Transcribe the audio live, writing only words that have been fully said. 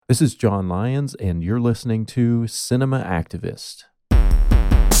This is John Lyons, and you're listening to Cinema Activist.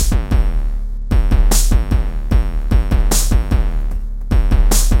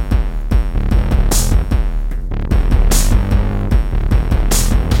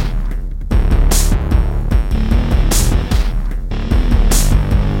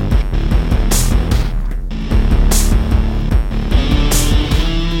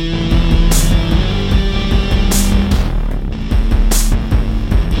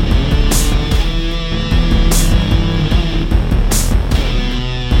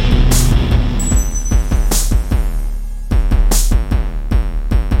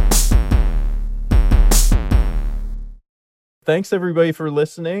 Thanks, everybody, for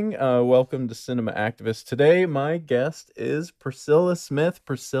listening. Welcome to Cinema Activist. Today, my guest is Priscilla Smith.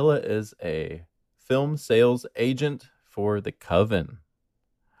 Priscilla is a film sales agent for The Coven.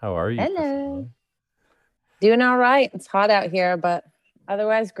 How are you, Hello. Priscilla? Doing all right. It's hot out here, but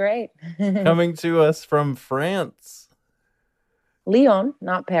otherwise great. Coming to us from France. Lyon,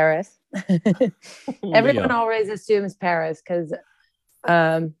 not Paris. Everyone Lyon. always assumes Paris because,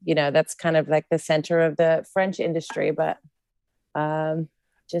 that's kind of like the center of the French industry, but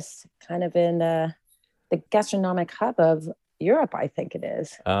just kind of in the gastronomic hub of Europe, I think it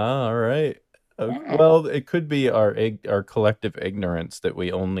is. All right. Yeah. Well, it could be our collective ignorance that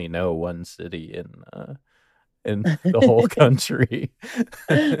we only know one city in the whole country.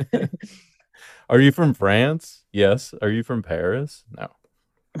 Are you from France? Yes. Are you from Paris? No.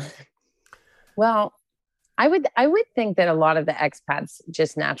 Well, I would think that a lot of the expats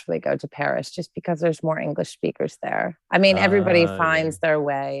just naturally go to Paris just because there's more English speakers there. I mean, everybody finds their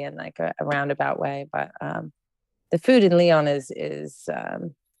way in like a roundabout way, but the food in Lyon is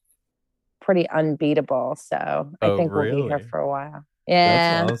pretty unbeatable. So I think we'll be here for a while.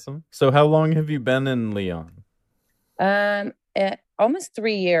 Yeah. That's awesome. So how long have you been in Lyon? Almost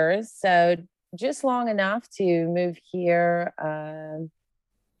 3 years. So just long enough to move here,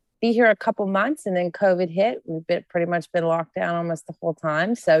 be here a couple months, and then COVID hit. We've pretty much been locked down almost the whole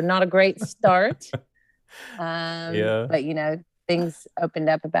time. So not a great start. Yeah. But things opened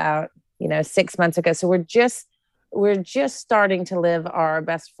up about 6 months ago. So we're just starting to live our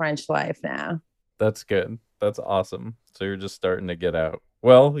best French life now. That's good. That's awesome. So you're just starting to get out.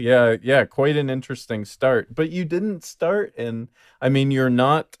 Well, yeah, quite an interesting start. But you didn't start you're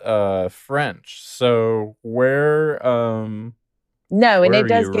not French. So where No, and where it are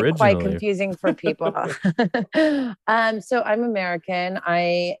does you get quite originally? confusing for people. So I'm American.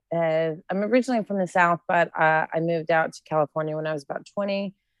 I'm originally from the South, but I moved out to California when I was about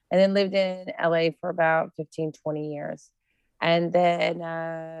 20, and then lived in LA for about 15, 20 years. And then,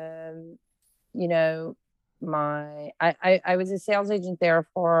 I was a sales agent there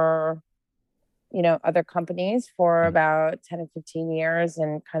for, other companies for about 10 or 15 years,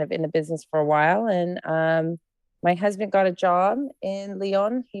 and kind of in the business for a while. And my husband got a job in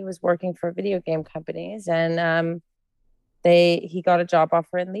Lyon. He was working for video game companies, and he got a job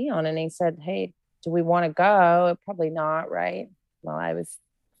offer in Lyon, and he said, "Hey, do we want to go?" Probably not, right? Well, I was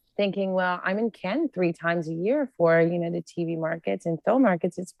thinking, well, I'm in Cannes 3 times a year for, the TV markets and film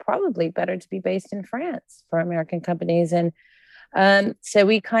markets. It's probably better to be based in France for American companies. And so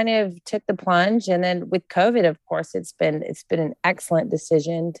we kind of took the plunge. And then with COVID, of course, it's been an excellent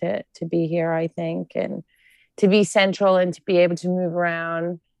decision to be here, I think, and to be central and to be able to move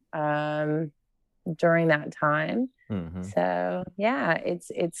around during that time. Mm-hmm. So yeah,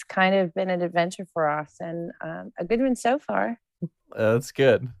 it's kind of been an adventure for us, and a good one so far. That's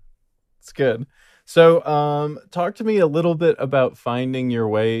good. It's good. So, talk to me a little bit about finding your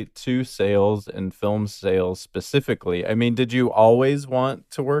way to sales and film sales specifically. I mean, did you always want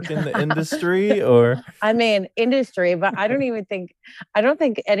to work in the industry, or? I mean, industry, but I don't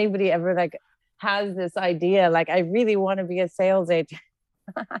think anybody ever like has this idea. Like, I really want to be a sales agent.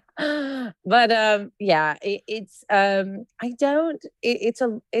 But yeah, it's kind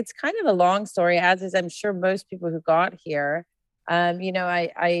of a long story, as is I'm sure most people who got here. I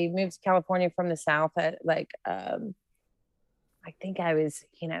moved to California from the South at I think I was,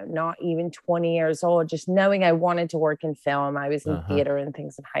 not even 20 years old, just knowing I wanted to work in film. I was in theater and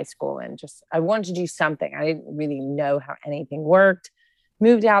things in high school, and just, I wanted to do something. I didn't really know how anything worked.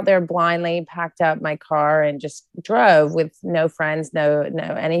 Moved out there blindly, packed up my car, and just drove with no friends, no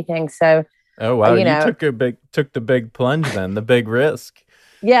anything. So, oh wow, you took the big plunge then, the big risk.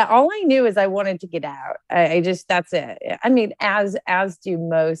 Yeah, all I knew is I wanted to get out. That's it. I mean, as do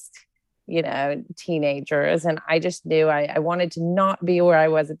most, teenagers, and I just knew I wanted to not be where I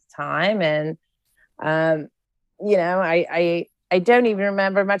was at the time, and I don't even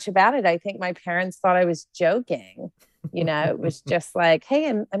remember much about it. I think my parents thought I was joking. It was just like, hey,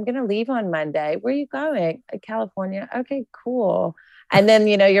 I'm going to leave on Monday. Where are you going? California. Okay, cool. And then,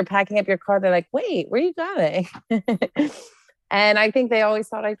 you're packing up your car. They're like, wait, where are you going? And I think they always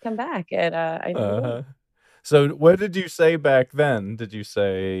thought I'd come back. And I never would. Uh-huh. So what did you say back then? Did you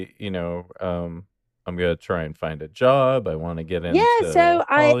say, I'm gonna try and find a job. I want to get Yeah, into so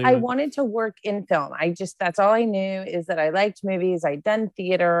I Hollywood. wanted to work in film. That's all I knew, is that I liked movies. I'd done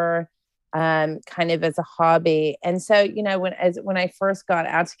theater, kind of as a hobby. And so, when I first got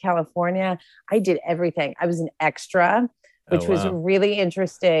out to California, I did everything. I was an extra, Oh which was wow. really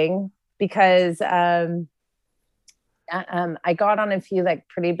interesting because I got on a few like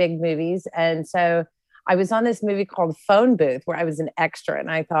pretty big movies. And so I was on this movie called Phone Booth where I was an extra, and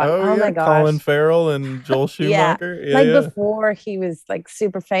I thought, Oh oh yeah, my Colin gosh, Farrell and Joel yeah, Schumacher. Yeah, like yeah. before he was like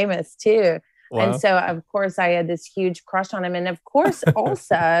super famous too. And Wow. so of course I had this huge crush on him. And of course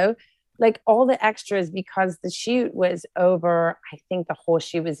also like all the extras, because the shoot was over, I think the whole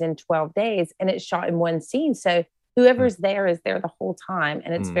shoot was in 12 days and it's shot in one scene. So whoever's there is there the whole time,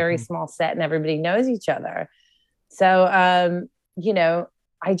 and it's very Mm-hmm. small set and everybody knows each other. So you know,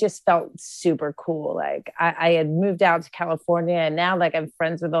 I just felt super cool. Like I had moved out to California, and now like I'm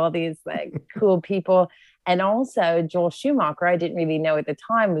friends with all these like cool people. And also Joel Schumacher, I didn't really know at the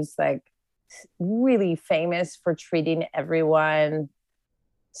time, was like really famous for treating everyone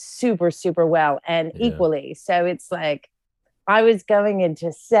super, super well and Yeah. equally. So it's like I was going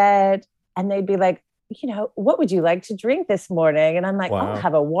into set and they'd be like, what would you like to drink this morning? And I'm like, I'll Wow.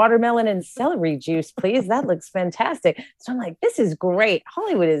 have a watermelon and celery juice, please. That looks fantastic. So I'm like, this is great.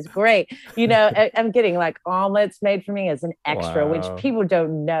 Hollywood is great. I'm getting like omelets made for me as an extra, which Wow. people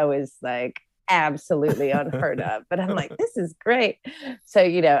don't know is like absolutely unheard of. But I'm like, this is great. So,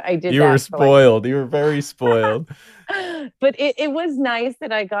 I did You were that for like spoiled. You were very spoiled. but it was nice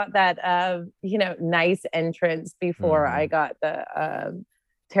that I got that nice entrance before I Hmm. got the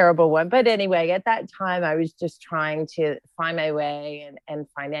terrible one. But anyway, at that time I was just trying to find my way and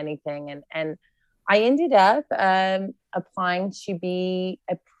find anything, and I ended up applying to be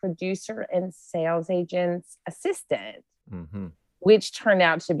a producer and sales agent's assistant, Hmm. which turned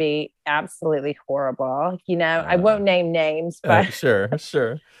out to be absolutely horrible. I Uh, won't name names, but sure,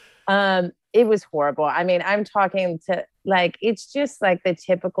 sure. it was horrible. I mean, I'm talking to like, it's just like the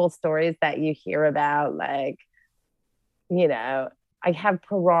typical stories that you hear about, like, you know, I have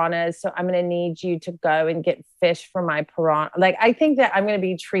piranhas, so I'm going to need you to go and get fish for my piranha. Like, I think that I'm going to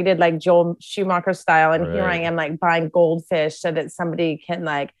be treated like Joel Schumacher style. And here I Right. am, like, buying goldfish so that somebody can,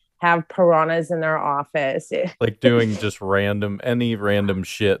 like, have piranhas in their office. Like doing just any random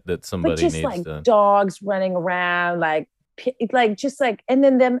shit that But somebody just needs like done. dogs running around, like just like, and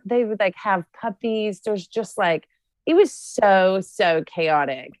then they would like have puppies. There's just like, it was so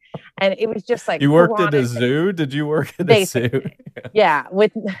chaotic, and it was just like You worked at a piranhas zoo? Did you work at a zoo? basically. Yeah,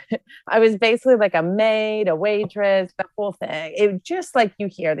 with I was basically like a maid, a waitress, the whole thing. It was just like you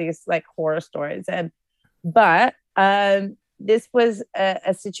hear these like horror stories, and but this was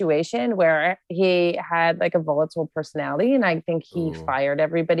a situation where he had like a volatile personality, and I think he Ooh. fired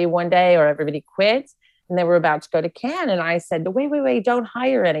everybody one day, or everybody quit, and they were about to go to Cannes. And I said, wait, don't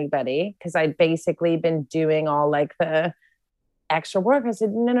hire anybody, because I'd basically been doing all like the extra work. I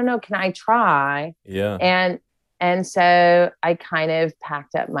said, no, can I try? Yeah. And and so I kind of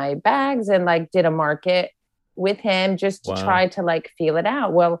packed up my bags and like did a market with him just to Wow. try to like feel it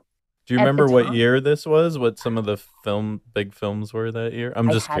out. Well, Do you at the remember what time, year this was? What some of the big films were that year? I'm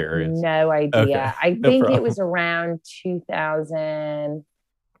I just have curious. no Okay. idea. I No think it problem. was around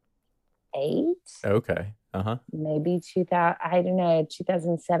 2008, Okay. Uh-huh. maybe 2000, I don't know,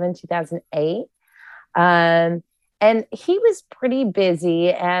 2007, 2008. Um, and he was pretty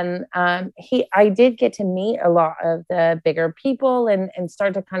busy, and I did get to meet a lot of the bigger people and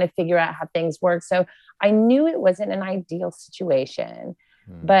start to kind of figure out how things work. So I knew it wasn't an ideal situation,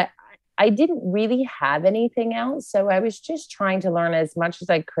 Hmm. but I didn't really have anything else. So I was just trying to learn as much as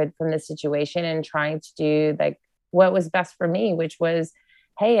I could from the situation and trying to do like what was best for me, which was,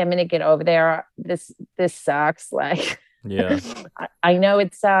 hey, I'm going to get over there. This sucks. Like, Yeah. I know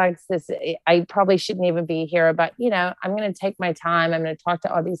it sucks. I probably shouldn't even be here, but I'm going to take my time. I'm going to talk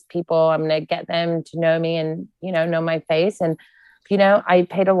to all these people. I'm going to get them to know me and, know my face. And, I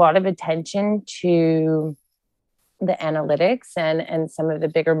paid a lot of attention to the analytics and some of the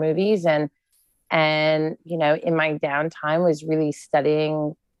bigger movies. And, in my downtime was really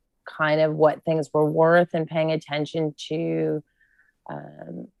studying kind of what things were worth and paying attention to,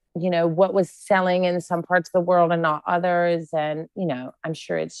 um, what was selling in some parts of the world and not others. And, I'm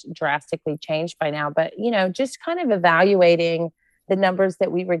sure it's drastically changed by now, but, just kind of evaluating the numbers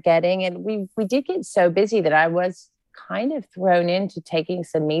that we were getting. And we did get so busy that I was kind of thrown into taking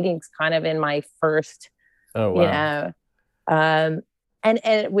some meetings kind of in my first, Oh, you wow. know, um,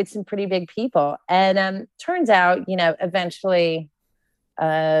 and with some pretty big people. And turns out, eventually,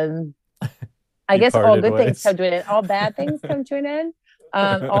 um, I You guess all parted good things ways. come to an end, all bad things come to an end.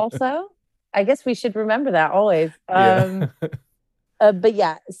 Also, I guess we should remember that always. Yeah. But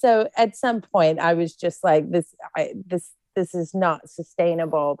yeah, so at some point I was just like, this is not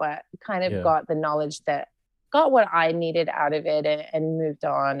sustainable, but kind of Yeah. got the knowledge that got what I needed out of it, and moved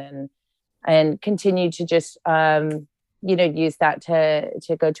on, and continued to just use that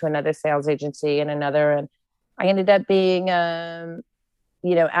to go to another sales agency and another. And I ended up being after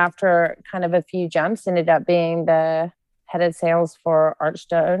kind of a few jumps, ended up being the head of sales for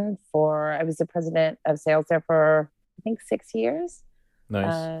Archstone. I was the president of sales there for I think 6 years,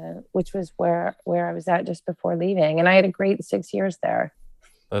 Nice. which was where I was at just before leaving, and I had a great 6 years there.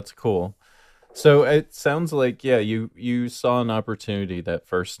 That's cool. So it sounds like, yeah, you saw an opportunity that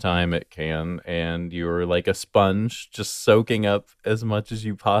first time at Cannes, and you were like a sponge, just soaking up as much as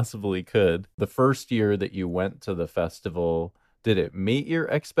you possibly could. The first year that you went to the festival, did it meet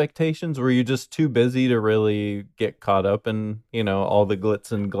your expectations? Were you just too busy to really get caught up in, all the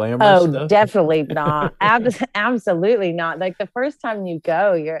glitz and glamour Oh, stuff? definitely not. Absolutely not. Like the first time you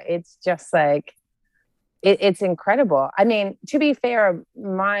go, it's just like it's incredible. I mean, to be fair,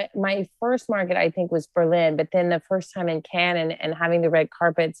 my first market I think was Berlin, but then the first time in Cannes, and having the red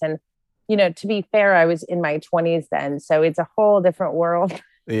carpets, and to be fair, I was in my 20s then, so it's a whole different world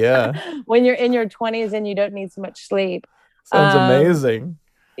Yeah. when you're in your 20s and you don't need so much sleep. Sounds Um, amazing.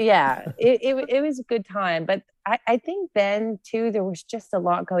 yeah, it was a good time, but I think then too there was just a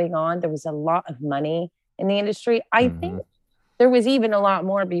lot going on. There was a lot of money in the industry. I think Hmm. there was even a lot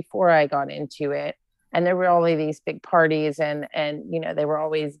more before I got into it, and there were always these big parties, and they were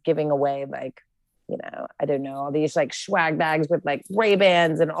always giving away, like, I don't know, all these like swag bags with like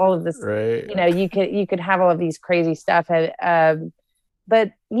Ray-Bans and all of this. Right. You could have all of these crazy stuff. And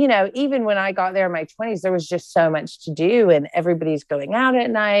but even when I got there in my 20s, there was just so much to do, and everybody's going out at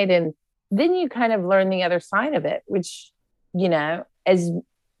night. And then you kind of learn the other side of it, which, as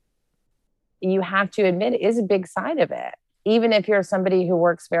you have to admit, is a big side of it. Even if you're somebody who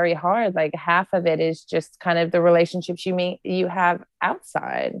works very hard, like half of it is just kind of the relationships you have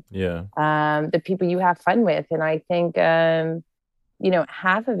outside, Yeah. the people you have fun with. And I think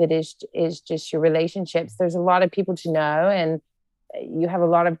half of it is just your relationships. There's a lot of people to know, and you have a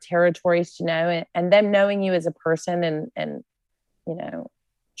lot of territories to know, and them knowing you as a person, and you know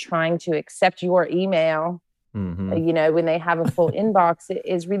trying to accept your email, Hmm. when they have a full inbox,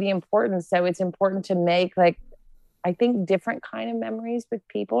 is really important. So it's important to make, like, I think, different kind of memories with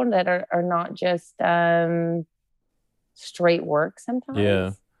people that are not just straight work Yeah.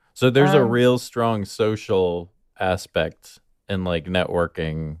 sometimes. So there's a um real strong social aspect and like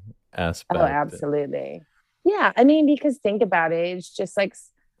networking oh, aspect. absolutely. Yeah, I mean, because think about it, it's just like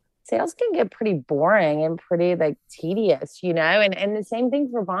sales can get pretty boring and pretty like tedious, and the same thing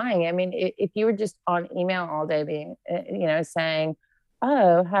for buying. I mean, if you were just on email all day being saying,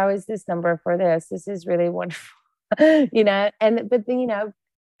 oh, how is this number for this is really wonderful. And but then,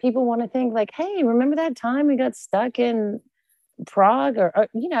 people want to think like, hey, remember that time we got stuck in Prague, or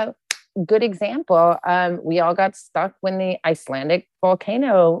good example. We all got stuck when the Icelandic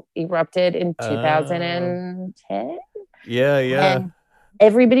volcano erupted in Uh, 2010, yeah, yeah. and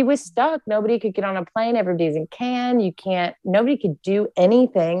everybody was stuck. Nobody could get on a plane. Everybody's in Cannes. Nobody could do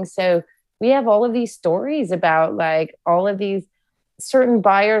anything. So we have all of these stories about like all of these certain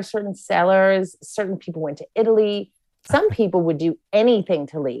buyers, certain sellers, certain people went to Italy. Some people would do anything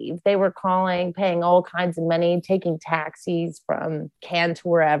to leave. They were calling, paying all kinds of money, taking taxis from Cannes to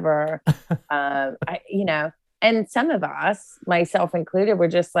wherever. And some of us, myself included, were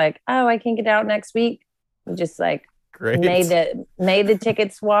just like, oh, I can get out next week. We just like Great. made the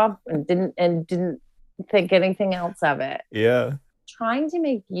ticket swap, and didn't think anything else of it. Yeah. Trying to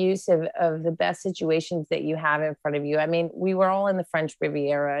make use of the best situations that you have in front of you. I mean, we were all in the French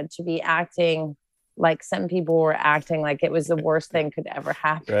Riviera. To be acting like some people were acting like it was the worst thing could ever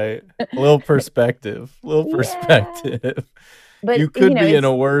happen. Right. A little perspective. A little Yeah. perspective. But You could be in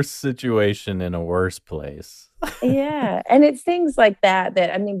a it's worse situation in a worse place. yeah. And it's things like that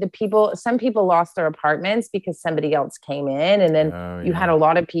I mean, some people lost their apartments because somebody else came in, and then Oh, you had yeah. a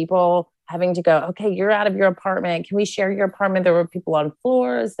lot of people having to go, okay, you're out of your apartment. Can we share your apartment? There were people on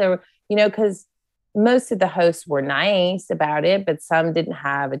floors. There were, because most of the hosts were nice about it, but some didn't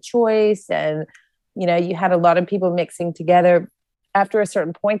have a choice. And, you had a lot of people mixing together. After a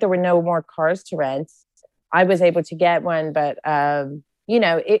certain point, there were no more cars to rent. I was able to get one, but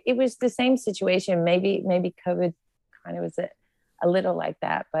it was the same situation. Maybe COVID kind of was a little like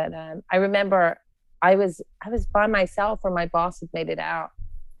that. But I remember I was by myself, or my boss had made it out.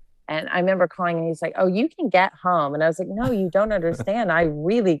 And I remember calling, and he's like, "Oh, you can get home." And I was like, "No, you don't understand. I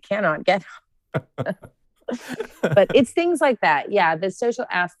really cannot get home." But it's things like that. Yeah, the social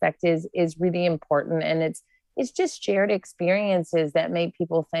aspect is really important, and it's just shared experiences that make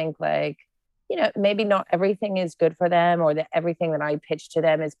people think like, maybe not everything is good for them, or that everything that I pitch to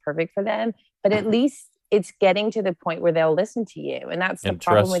them is perfect for them, but at least it's getting to the point where they'll listen to you. And that's the And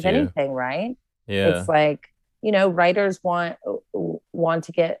problem trust with you. anything, right? Yeah. It's like, writers want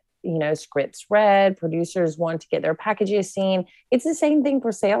to get, scripts read, producers want to get their packages seen. It's the same thing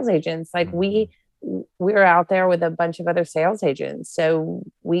for sales agents. Like Hmm. we're out there with a bunch of other sales agents. So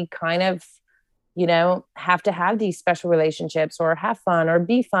we kind of, have to have these special relationships, or have fun, or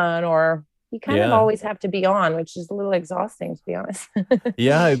be fun, or you kind of Yeah. always have to be on, which is a little exhausting, to be honest.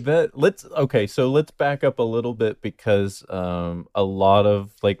 Yeah, I bet. So let's back up a little bit because a lot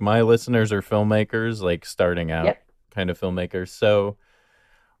of like my listeners are filmmakers, like starting out Yep. kind of filmmakers. So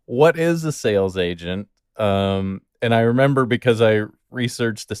what is a sales agent? And I remember because I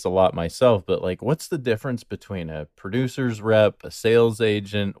researched this a lot myself, but like what's the difference between a producer's rep, a sales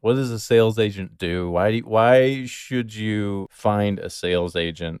agent? What does a sales agent do? Why should you find a sales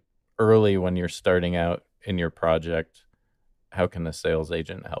agent early when you're starting out in your project? How can a sales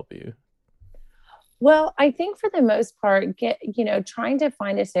agent help you? Well, I think for the most part, trying to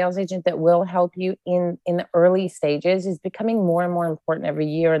find a sales agent that will help you in the early stages is becoming more and more important every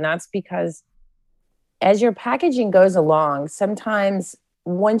year. And that's because as your packaging goes along, sometimes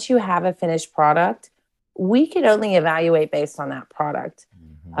once you have a finished product, we can only evaluate based on that product,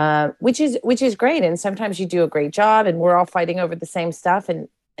 Hmm. which is great. And sometimes you do a great job, and we're all fighting over the same stuff, and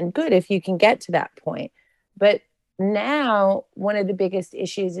good if you can get to that point. But now, one of the biggest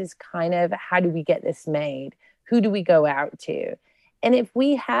issues is kind of how do we get this made? Who do we go out to? And if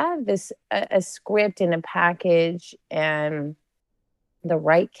we have this a script and a package and the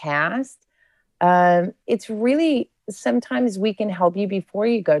right cast, it's really sometimes we can help you before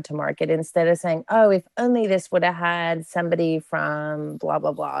you go to market, instead of saying, "Oh, if only this would have had somebody from blah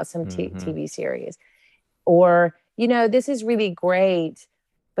blah blah, some Hmm. TV series," or this is really great,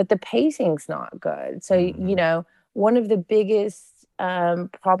 but the pacing's not good. So Hmm. one of the biggest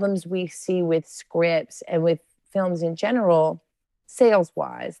problems we see with scripts and with films in general, sales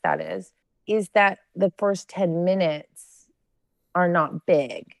wise, that is that the first 10 minutes are not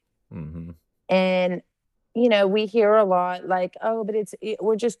big. Hmm. And we hear a lot like, "Oh, but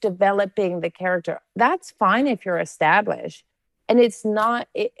we're just developing the character." That's fine if you're established. And it's not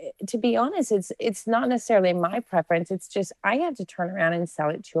to be honest, it's not necessarily my preference. It's just I have to turn around and sell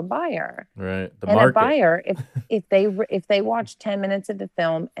it to a buyer. Right. The And a market. buyer, if they watch 10 minutes of the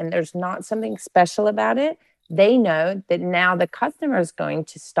film and there's not something special about it, they know that now the customer is going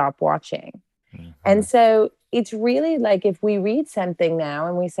to stop watching. Hmm. And so it's really like if we read something now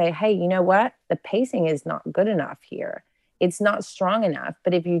and we say, "Hey, you know what? The pacing is not good enough here. It's not strong enough."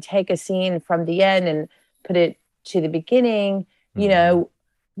 But if you take a scene from the end and put it to the beginning, Hmm.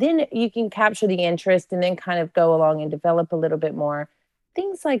 then you can capture the interest and then kind of go along and develop a little bit more.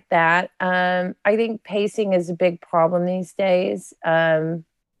 Things like that. I think pacing is a big problem these days,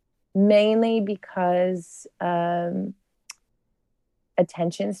 mainly because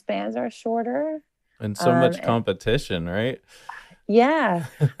attention spans are shorter. And so much And competition, right? yeah,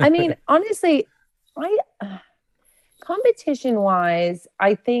 I mean, honestly, I competition wise,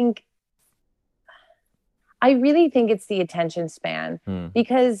 I really think it's the attention span, Hmm.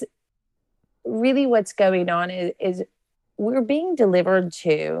 because really what's going on is we're being delivered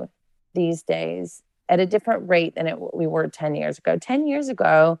to these days at a different rate than we were 10 years ago. 10 years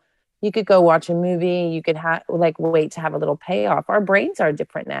ago, you could go watch a movie, you could like wait to have a little payoff. Our brains are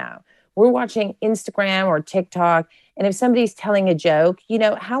different now. We're watching Instagram or TikTok, and if somebody's telling a joke,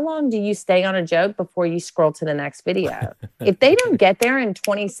 how long do you stay on a joke before you scroll to the next video? If they don't get there in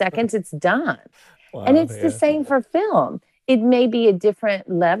 20 seconds, it's done. And Wow, it's the yeah. same for film. It may be a different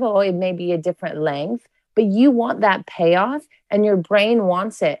level, it may be a different length, but you want that payoff, and your brain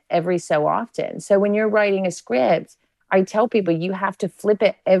wants it every so often. So when you're writing a script, I tell people you have to flip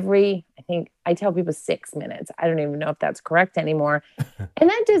it I think I tell people 6 minutes. I don't even know if that's correct anymore. And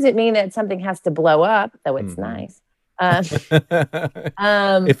that doesn't mean that something has to blow up, though it's Hmm. nice. Uh,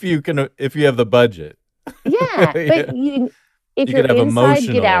 um, If you have the budget. Yeah, but Yeah. if You you're could have inside, get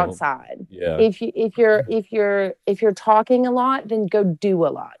emotional. outside. Yeah. If you're talking a lot, then go do a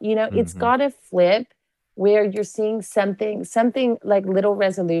lot. It's Hmm. got to flip where you're seeing something like little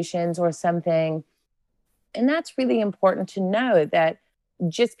resolutions or something. And that's really important to know, that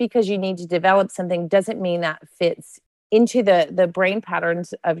just because you need to develop something doesn't mean that fits into the brain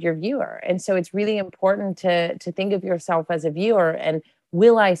patterns of your viewer. And so it's really important to think of yourself as a viewer, and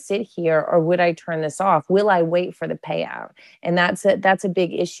will I sit here or would I turn this off? Will I wait for the payout? And that's a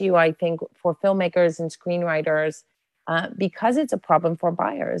big issue, I think, for filmmakers and screenwriters, because it's a problem for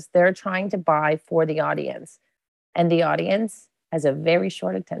buyers. They're trying to buy for the audience, and the audience has a very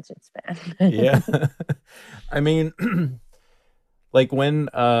short attention span. Yeah. I mean, like when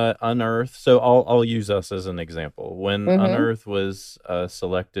Unearth, so I'll use us as an example. When Hmm. Unearth was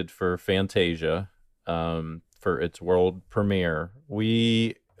selected for Fantasia, for its world premiere,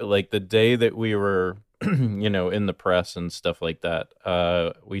 we, like the day that we were in the press and stuff like that,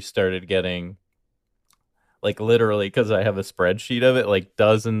 we started getting, like, literally, because I have a spreadsheet of it, like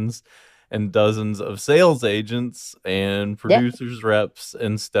dozens and dozens of sales agents and Yeah. producers reps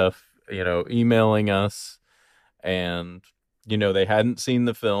and stuff, emailing us, and they hadn't seen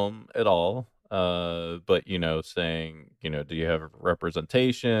the film at all, but saying, do you have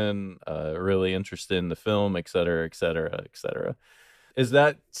representation, really interested in the film, et cetera, et cetera, et cetera. Is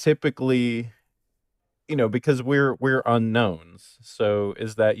that typically, because we're unknowns, so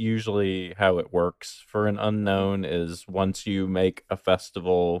is that usually how it works for an unknown? Is once you make a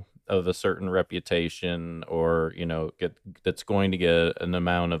festival of a certain reputation, or get that's going to get an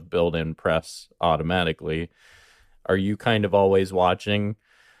amount of built-in press automatically, are you kind of always watching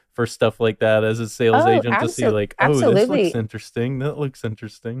for stuff like that as a sales Oh, agent to see, like, oh, this looks absolutely. interesting, that looks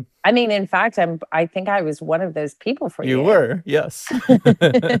interesting? I mean, in fact, I think I was one of those people for You you. were, yes. So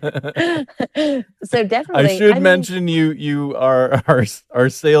I definitely, should I mean, mention you are our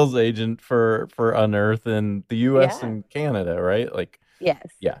sales agent for Unearth in the US yeah, and Canada, right? Like, yes,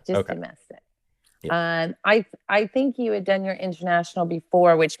 yeah, just okay. domestic. Yeah. I think you had done your international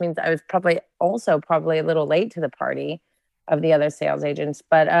before, which means I was probably a little late to the party of the other sales agents.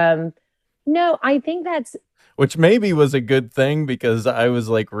 But no, I think that's Which maybe was a good thing, because I was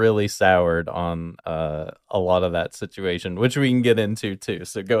like really soured on a lot of that situation, which we can get into too.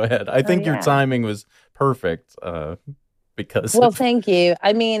 So go ahead. I oh think your yeah. timing was perfect, because Well, thank you.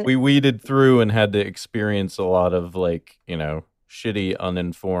 I mean, we weeded through and had to experience a lot of, like, shitty,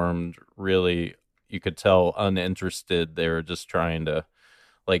 uninformed, really, you could tell, uninterested. They were just trying to,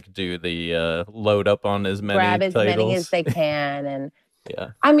 like, do the load up on as many grab as many as titles. they can. And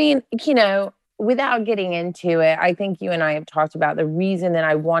Yeah. I mean, without getting into it, I think you and I have talked about the reason that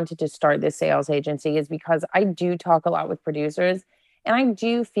I wanted to start this sales agency is because I do talk a lot with producers. And I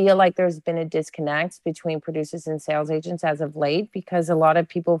do feel like there's been a disconnect between producers and sales agents as of late, because a lot of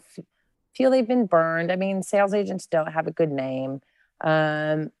people feel they've been burned. I mean, sales agents don't have a good name.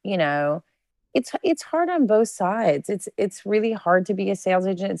 Um, you know, it's hard on both sides. It's really hard to be a sales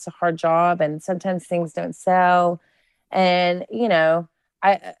agent. It's a hard job, and sometimes things don't sell. And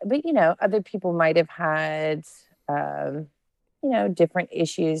but other people might have had um, different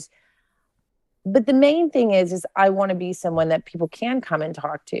issues. But the main thing is I want to be someone that people can come and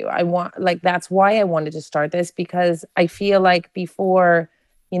talk to. I want, like, that's why I wanted to start this, because I feel like before,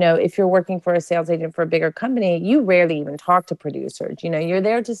 if you're working for a sales agent for a bigger company, you rarely even talk to producers. You're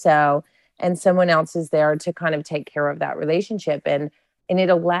there to sell, and someone else is there to kind of take care of that relationship. And it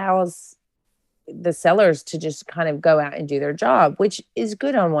allows the sellers to just kind of go out and do their job, which is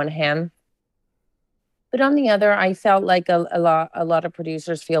good on one hand. But on the other, I felt like a lot of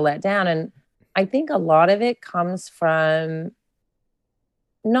producers feel let down. And I think a lot of it comes from,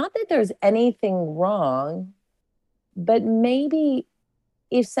 not that there's anything wrong, but maybe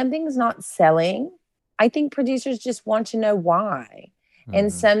if something's not selling, I think producers just want to know why. And Hmm.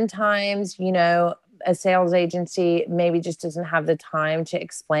 sometimes, a sales agency maybe just doesn't have the time to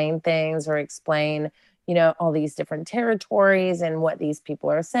explain things, or explain, all these different territories and what these people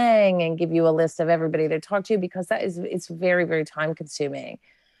are saying, and give you a list of everybody they talk to, because it's very, very time consuming.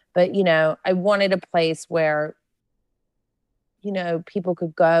 But, I wanted a place where, people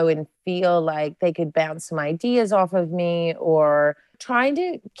could go and feel like they could bounce some ideas off of me, or trying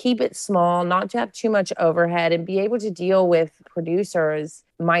to keep it small, not to have too much overhead, and be able to deal with producers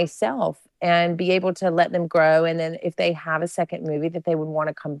myself and be able to let them grow. And then if they have a second movie, that they would want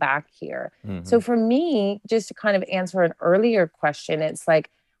to come back here. So Hmm. for me, just to kind of answer an earlier question, it's like,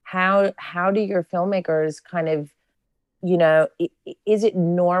 how do your filmmakers kind of, is it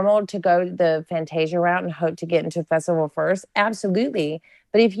normal to go the Fantasia route and hope to get into a festival first? Absolutely.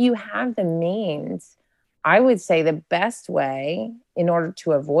 But if you have the means, I would say the best way in order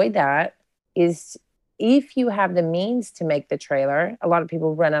to avoid that is, if you have the means to make the trailer. A lot of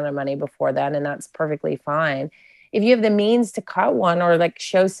people run out of money before then, and that's perfectly fine. If you have the means to cut one, or like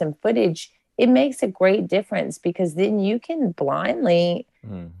show some footage, it makes a great difference, because then you can blindly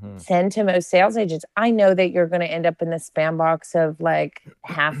send to most sales agents. I know that you're going to end up in the spam box of like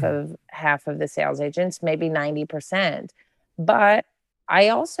half of the sales agents, maybe 90%. But I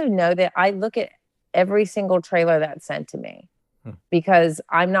also know that I look at every single trailer that's sent to me because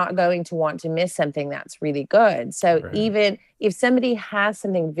I'm not going to want to miss something that's really good. So even if somebody has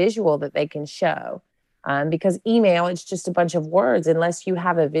something visual that they can show, because email, it's just a bunch of words, unless you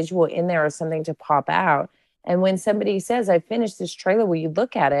have a visual in there or something to pop out. And when somebody says, I finished this trailer, will you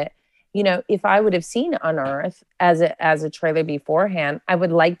look at it? You know, if I would have seen Unearth as a trailer beforehand, I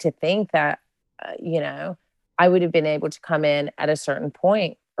would like to think that, I would have been able to come in at a certain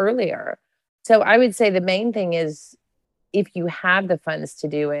point earlier. So I would say the main thing is, if you have the funds to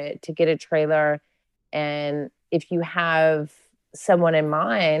do it, to get a trailer, and if you have someone in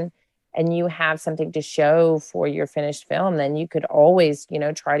mind and you have something to show for your finished film, then you could always,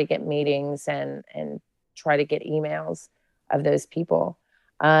 try to get meetings and try to get emails of those people.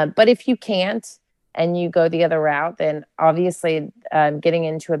 But if you can't and you go the other route, then obviously getting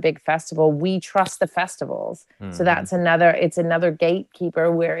into a big festival, we trust the festivals. So it's another gatekeeper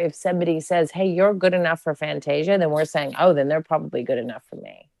where if somebody says, hey, you're good enough for Fantasia, then we're saying, oh, then they're probably good enough for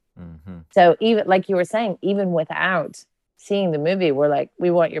me. So even like you were saying, even without seeing the movie, we're like,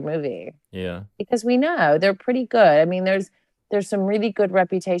 we want your movie. Yeah. Because we know they're pretty good. I mean, there's some really good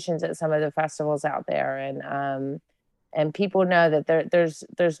reputations at some of the festivals out there. And people know that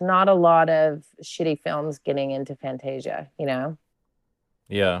there's not a lot of shitty films getting into Fantasia,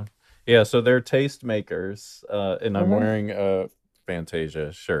 Yeah. Yeah. So they're tastemakers. And I'm wearing a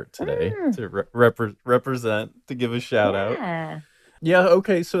Fantasia shirt today to represent, to give a shout out. Yeah,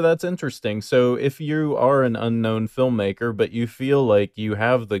 okay, so that's interesting. So if you are an unknown filmmaker, but you feel like you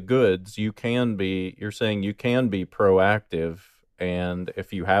have the goods, you're saying you can be proactive. And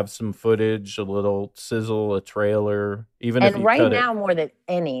if you have some footage, a little sizzle, a trailer, even if you right cut now, more than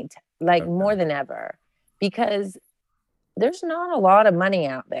more than ever, because there's not a lot of money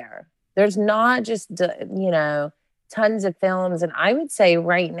out there. There's not just, tons of films. And I would say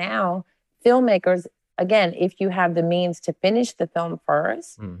right now, filmmakers, again, if you have the means to finish the film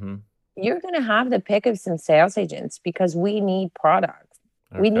first, you're going to have the pick of some sales agents because we need product.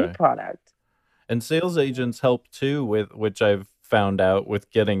 We need product. And sales agents help too, which I've found out,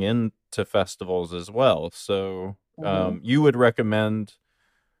 with getting into festivals as well. So you would recommend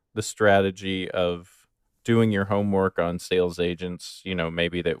the strategy of doing your homework on sales agents,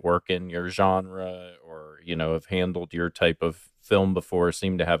 maybe that work in your genre or, have handled your type of film before,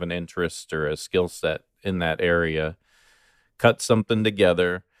 seem to have an interest or a skill set in that area. Cut something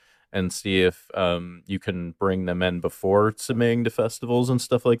together and see if you can bring them in before submitting to festivals and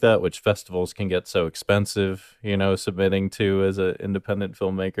stuff like that, which festivals can get so expensive, submitting to as an independent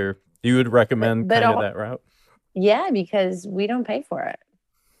filmmaker. You would recommend kind of that route? Yeah, because we don't pay for it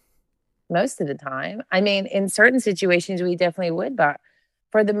most of the time. I mean, in certain situations we definitely would, but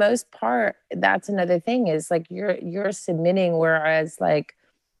for the most part, that's another thing, is like you're submitting, whereas like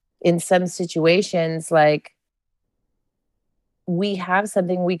in some situations, like we have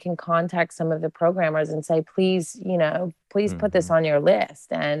something, we can contact some of the programmers and say, please put this on your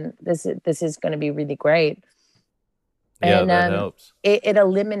list, and this is going to be really great. Yeah, and that helps. It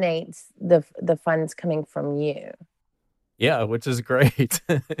eliminates the funds coming from you. Yeah, which is great,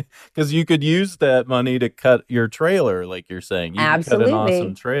 because you could use that money to cut your trailer, like you're saying. You Absolutely. Cut an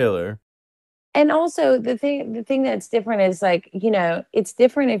awesome trailer. And also the thing that's different is like, it's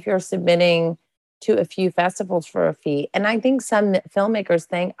different if you're submitting to a few festivals for a fee. And I think some filmmakers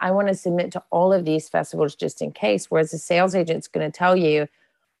think, I want to submit to all of these festivals just in case, whereas the sales agent's going to tell you,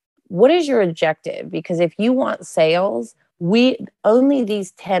 what is your objective? Because if you want sales, only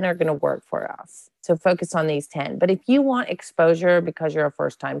these 10 are going to work for us. So focus on these 10. But if you want exposure because you're a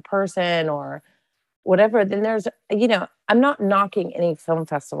first-time person or whatever, then there's, I'm not knocking any film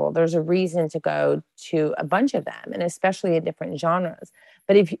festival. There's a reason to go to a bunch of them, and especially in different genres.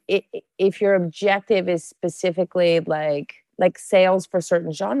 But if your objective is specifically like sales for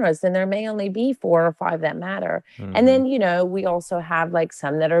certain genres, then there may only be 4 or 5 that matter. And then, we also have like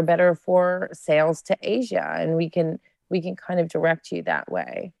some that are better for sales to Asia, and we can kind of direct you that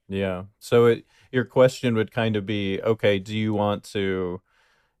way. Yeah. So your question would kind of be, okay, do you want to,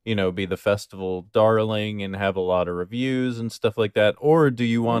 be the festival darling and have a lot of reviews and stuff like that? Or do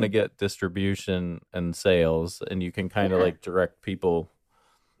you want to get distribution and sales, and you can kind of like direct people?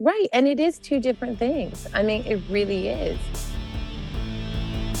 Right. And it is 2 different things. I mean, it really is.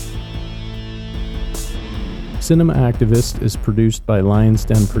 Cinema Activist is produced by Lion's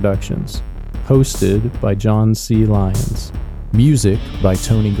Den Productions. Hosted by John C. Lyons. Music by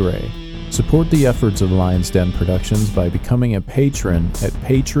Tony Gray. Support the efforts of Lion's Den Productions by becoming a patron at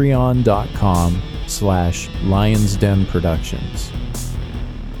patreon.com/Lions Den Productions.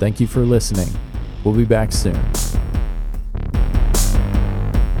 Thank you for listening. We'll be back soon.